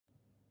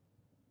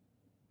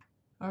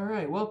All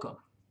right, welcome.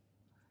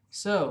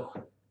 So,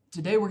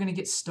 today we're going to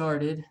get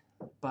started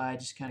by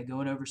just kind of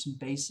going over some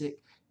basic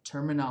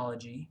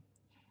terminology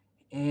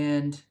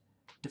and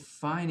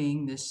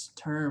defining this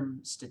term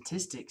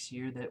statistics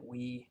here that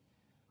we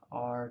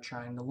are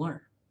trying to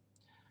learn.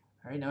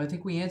 All right, now I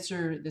think we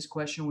answer this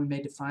question, we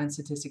may define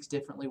statistics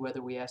differently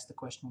whether we ask the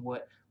question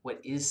what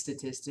is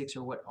statistics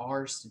or what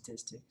are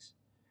statistics.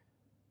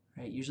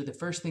 Right? Usually the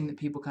first thing that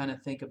people kind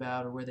of think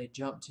about or where they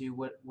jump to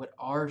what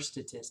are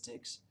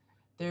statistics,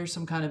 there's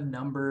some kind of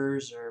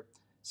numbers or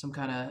some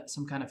kind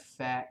of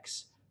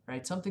facts,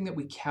 right? Something that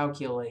we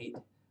calculate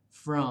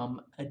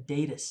from a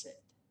data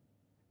set.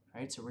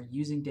 Right? So we're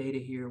using data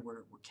here,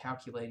 we're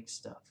calculating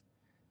stuff.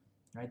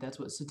 Right? That's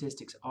what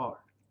statistics are.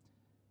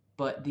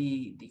 But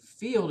the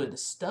field or the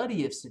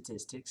study of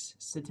statistics,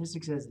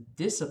 statistics as a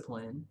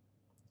discipline,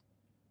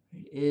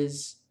 right,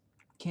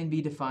 can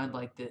be defined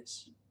like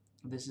this.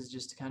 This is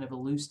just kind of a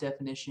loose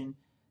definition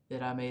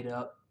that I made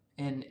up,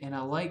 and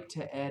I like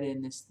to add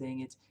in this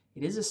thing.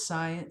 It is a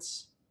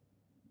science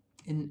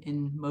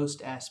in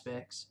most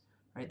aspects,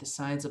 right? The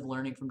science of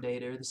learning from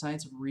data, or the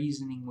science of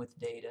reasoning with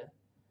data,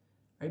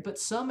 right? But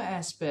some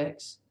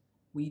aspects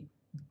we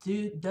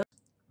does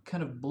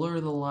kind of blur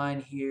the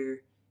line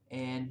here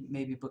and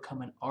maybe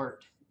become an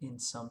art in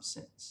some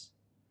sense,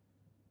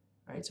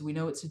 right? So we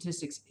know what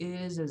statistics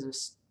is as a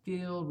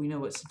field. We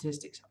know what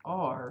statistics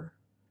are.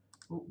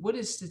 What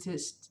is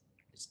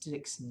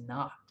statistics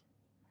not?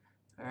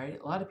 All right,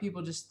 a lot of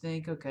people just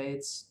think, okay,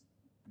 it's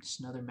just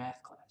another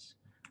math class,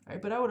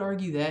 right? But I would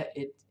argue that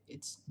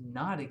it's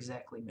not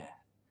exactly math,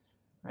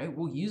 right?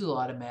 We'll use a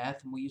lot of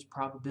math and we'll use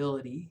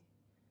probability,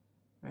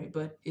 right?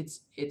 But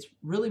it's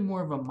really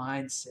more of a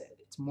mindset.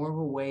 It's more of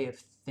a way of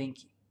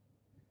thinking,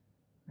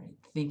 right?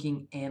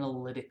 Thinking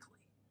analytically.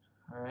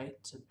 All right,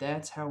 so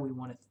that's how we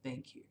want to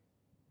think here.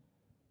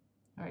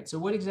 All right, so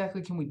what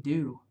exactly can we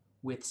do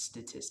with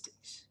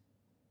statistics?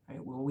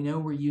 Right, well, we know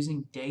we're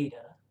using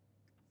data.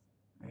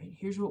 Right,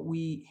 here's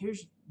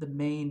the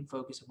main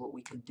focus of what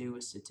we can do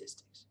with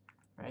statistics.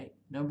 Right,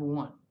 number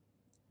one,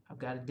 I've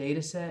got a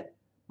data set.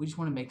 We just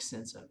want to make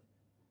sense of it.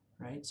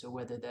 Right, so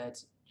whether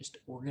that's just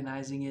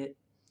organizing it,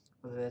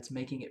 whether that's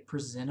making it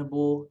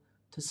presentable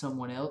to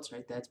someone else,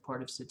 right, that's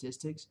part of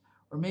statistics,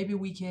 or maybe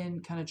we can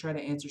kind of try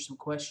to answer some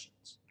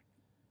questions.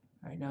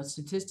 Right, now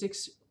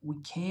statistics, we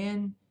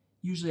can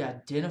usually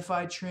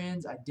identify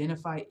trends,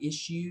 identify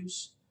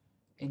issues,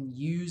 and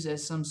use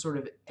as some sort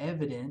of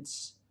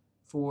evidence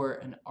for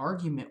an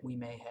argument we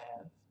may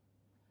have,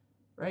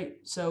 right?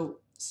 So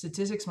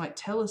statistics might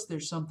tell us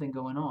there's something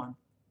going on,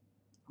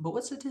 but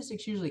what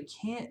statistics usually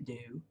can't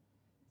do,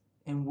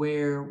 and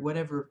where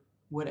whatever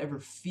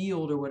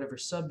field or whatever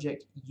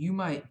subject you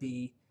might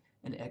be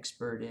an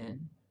expert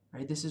in,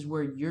 right? This is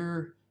where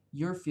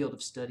your field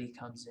of study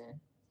comes in.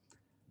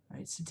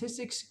 Right?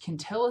 Statistics can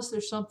tell us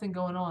there's something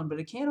going on, but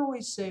it can't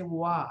always say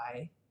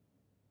why.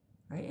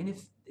 Right? And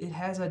if it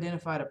has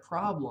identified a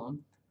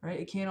problem, right,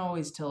 it can't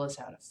always tell us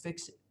how to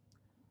fix it.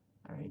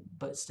 All right?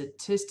 But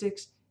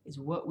statistics is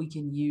what we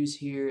can use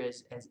here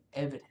as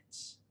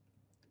evidence.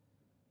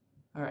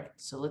 All right,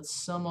 so let's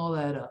sum all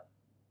that up.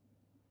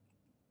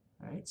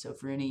 All right, so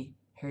for any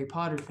Harry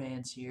Potter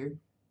fans here,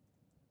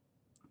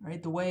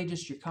 right, the way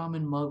just your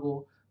common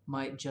muggle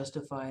might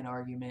justify an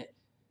argument,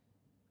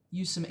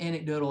 use some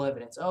anecdotal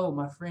evidence. Oh,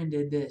 my friend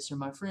did this, or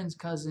my friend's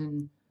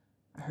cousin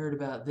heard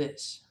about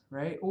this,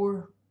 right?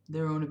 Or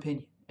their own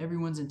opinion.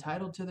 Everyone's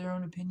entitled to their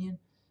own opinion,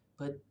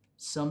 but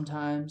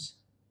sometimes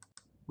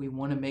we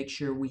want to make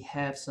sure we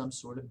have some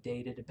sort of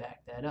data to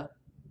back that up.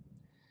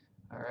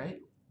 All right?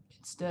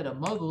 Instead of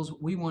muggles,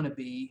 we want to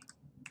be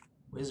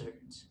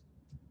wizards,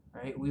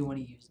 right? We want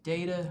to use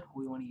data,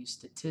 we want to use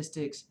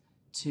statistics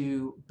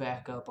to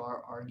back up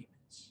our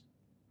arguments.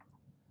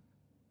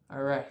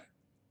 All right.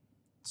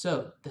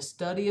 So, the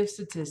study of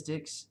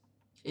statistics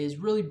is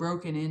really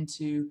broken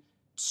into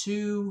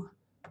two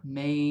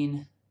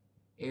main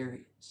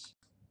areas.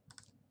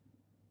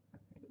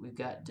 We've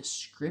got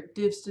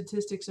descriptive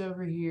statistics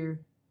over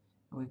here,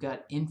 and we've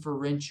got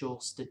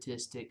inferential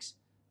statistics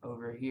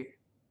over here.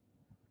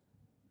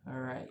 All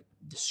right,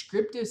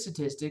 descriptive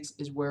statistics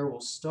is where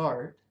we'll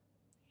start.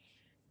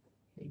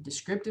 Okay,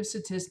 descriptive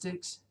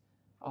statistics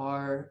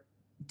are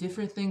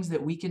different things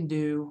that we can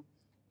do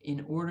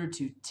in order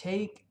to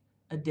take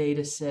a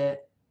data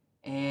set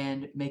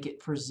and make it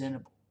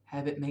presentable,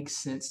 have it make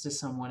sense to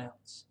someone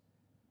else.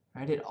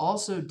 Right? It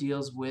also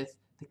deals with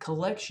the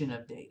collection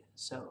of data.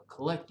 So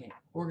collecting,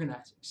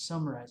 organizing,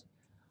 summarizing,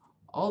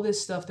 all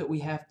this stuff that we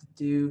have to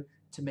do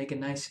to make a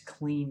nice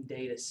clean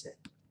data set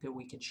that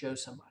we can show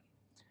somebody.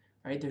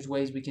 Right? There's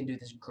ways we can do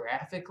this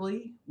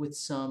graphically with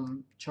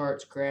some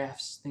charts,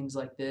 graphs, things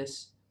like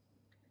this.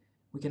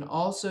 We can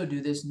also do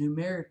this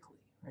numerically.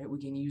 Right?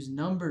 We can use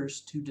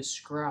numbers to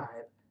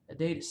describe a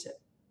data set.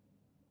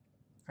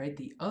 Right?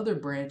 The other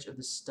branch of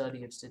the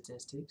study of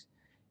statistics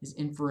is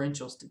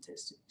inferential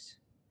statistics.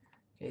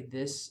 Okay,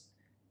 this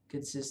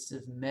consists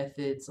of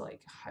methods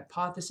like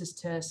hypothesis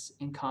tests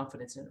and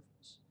confidence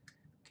intervals.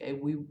 Okay,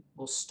 we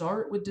will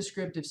start with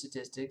descriptive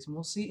statistics and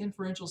we'll see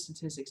inferential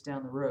statistics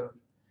down the road.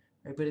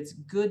 right? But it's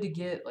good to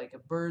get like a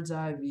bird's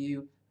eye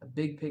view, a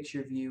big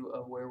picture view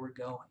of where we're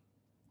going.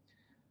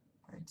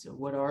 Right, so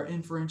what are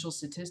inferential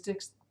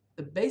statistics?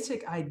 The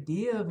basic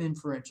idea of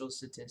inferential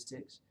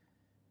statistics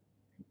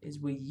is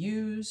we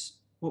use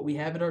what we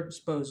have at our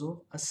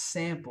disposal, a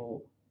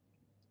sample.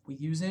 We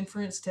use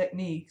inference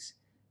techniques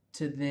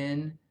to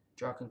then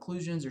draw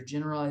conclusions or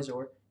generalize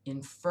or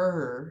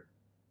infer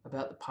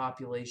about the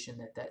population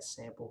that that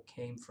sample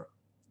came from.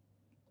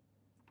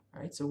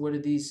 All right, so what are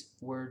these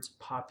words,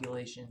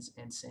 populations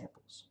and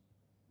samples?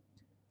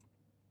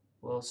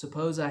 Well,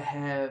 suppose I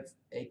have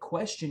a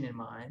question in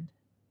mind.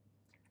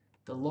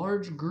 The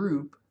large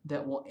group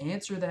that will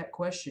answer that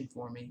question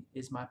for me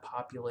is my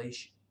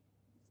population.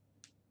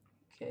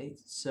 Okay,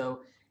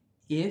 so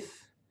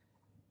if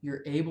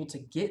you're able to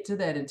get to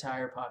that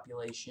entire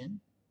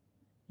population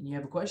and you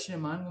have a question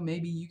in mind, well,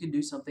 maybe you can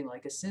do something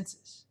like a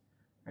census.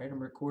 Right,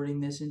 I'm recording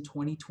this in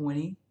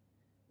 2020.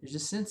 There's a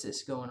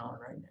census going on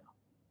right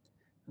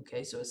now.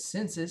 Okay, so a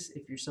census,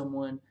 if you're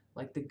someone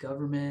like the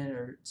government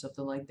or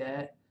something like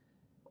that,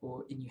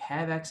 and you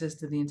have access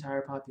to the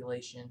entire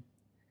population,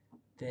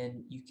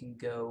 then you can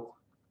go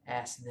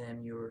ask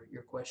them your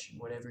question,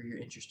 whatever you're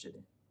interested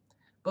in.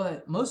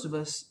 But most of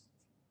us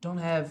don't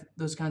have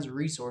those kinds of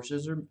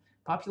resources, or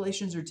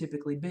populations are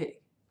typically big.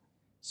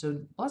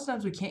 So lots of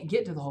times we can't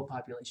get to the whole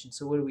population.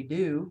 So what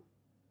do?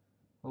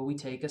 Well, we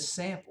take a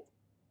sample.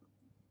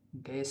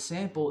 Okay, a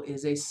sample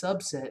is a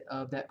subset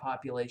of that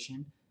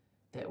population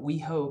that we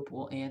hope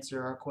will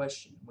answer our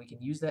question. We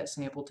can use that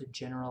sample to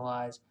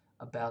generalize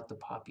about the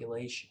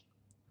population.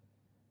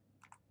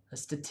 A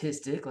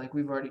statistic, like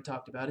we've already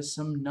talked about, is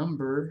some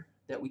number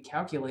that we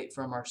calculate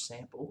from our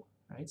sample,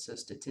 right? So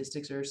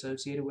statistics are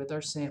associated with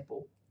our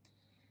sample.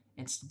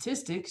 And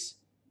statistics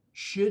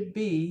should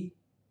be,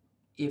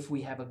 if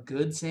we have a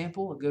good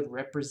sample, a good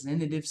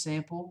representative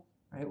sample,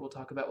 right? We'll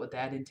talk about what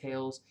that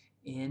entails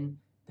in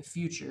the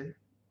future,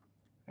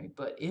 right?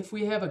 But if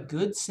we have a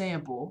good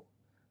sample,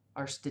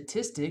 our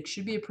statistics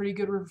should be a pretty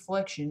good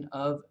reflection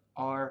of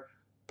our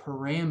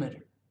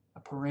parameter.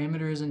 A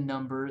parameter is a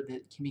number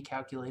that can be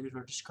calculated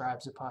or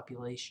describes a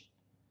population.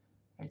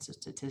 Right, so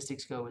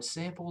statistics go with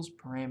samples,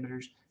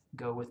 parameters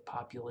go with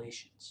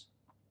populations.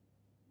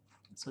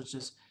 So let's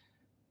just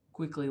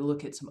quickly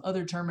look at some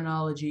other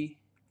terminology.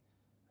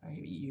 Right,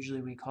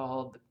 usually we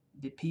call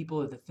the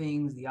people or the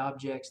things, the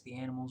objects, the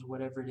animals,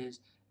 whatever it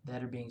is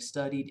that are being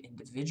studied,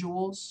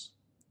 individuals.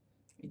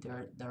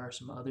 There are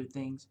some other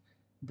things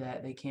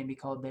that they can be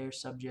called there,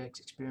 subjects,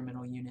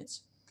 experimental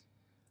units.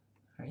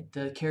 Right,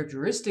 the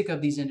characteristic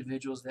of these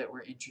individuals that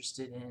we're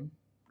interested in,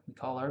 we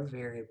call our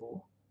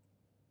variable.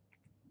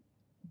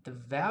 The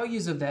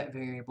values of that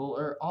variable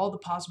are all the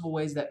possible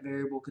ways that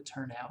variable could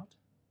turn out.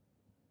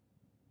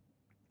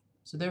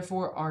 So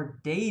therefore, our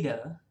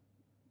data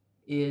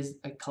is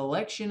a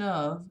collection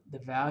of the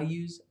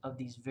values of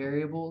these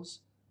variables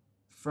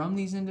from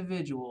these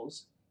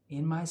individuals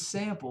in my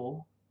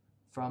sample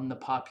from the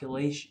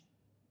population.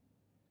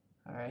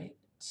 All right,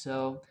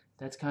 so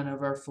that's kind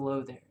of our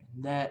flow there,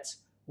 and that's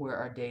where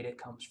our data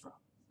comes from.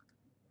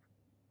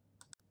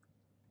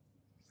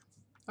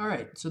 All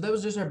right, so that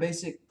was just our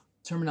basic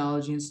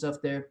terminology and stuff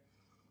there.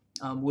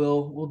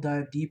 We'll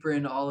dive deeper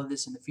into all of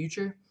this in the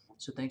future.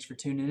 So thanks for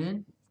tuning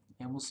in,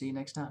 and we'll see you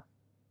next time.